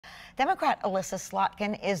Democrat Elissa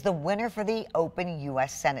Slotkin is the winner for the open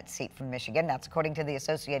U.S. Senate seat from Michigan. That's according to the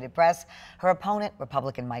Associated Press. Her opponent,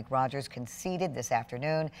 Republican Mike Rogers, conceded this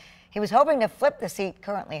afternoon. He was hoping to flip the seat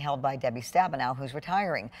currently held by Debbie Stabenow, who's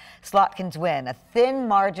retiring. Slotkin's win, a thin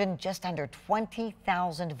margin, just under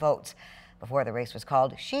 20,000 votes. Before the race was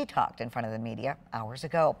called, she talked in front of the media hours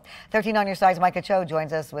ago. 13 on your side's Micah Cho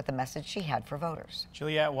joins us with the message she had for voters.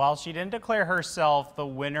 Juliet, while she didn't declare herself the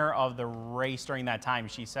winner of the race during that time,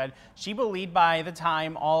 she said she believed by the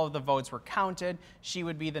time all of the votes were counted, she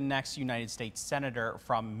would be the next United States Senator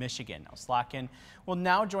from Michigan. Now, Slotkin will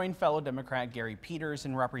now join fellow Democrat Gary Peters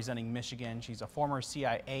in representing Michigan. She's a former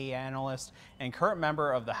CIA analyst and current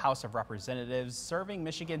member of the House of Representatives, serving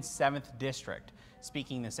Michigan's 7th District.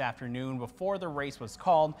 Speaking this afternoon before the race was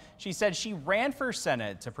called, she said she ran for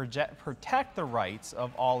Senate to protect the rights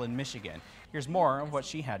of all in Michigan. Here's more of what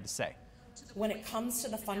she had to say. When it comes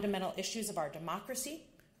to the fundamental issues of our democracy,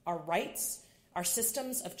 our rights, our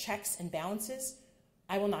systems of checks and balances,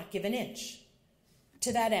 I will not give an inch.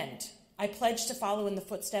 To that end, I pledge to follow in the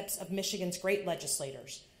footsteps of Michigan's great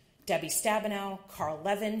legislators, Debbie Stabenow, Carl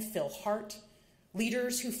Levin, Phil Hart,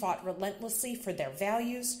 leaders who fought relentlessly for their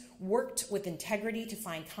values, worked with integrity to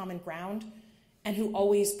find common ground, and who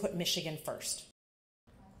always put Michigan first.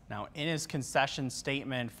 Now, in his concession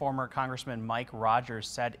statement, former Congressman Mike Rogers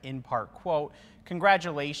said in part, quote,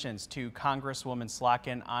 "Congratulations to Congresswoman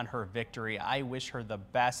Slotkin on her victory. I wish her the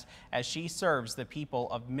best as she serves the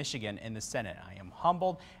people of Michigan in the Senate. I am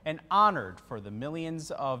humbled and honored for the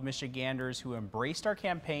millions of Michiganders who embraced our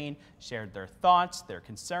campaign, shared their thoughts, their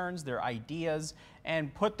concerns, their ideas,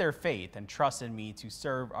 and put their faith and trust in me to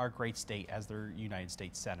serve our great state as their United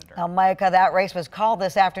States Senator." Now, Micah, that race was called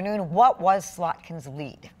this afternoon. What was Slotkin's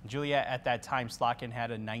lead? Julia, at that time, Slotkin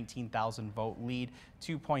had a 19,000 vote lead,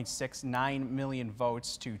 2.69 million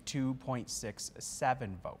votes to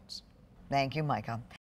 2.67 votes. Thank you, Micah.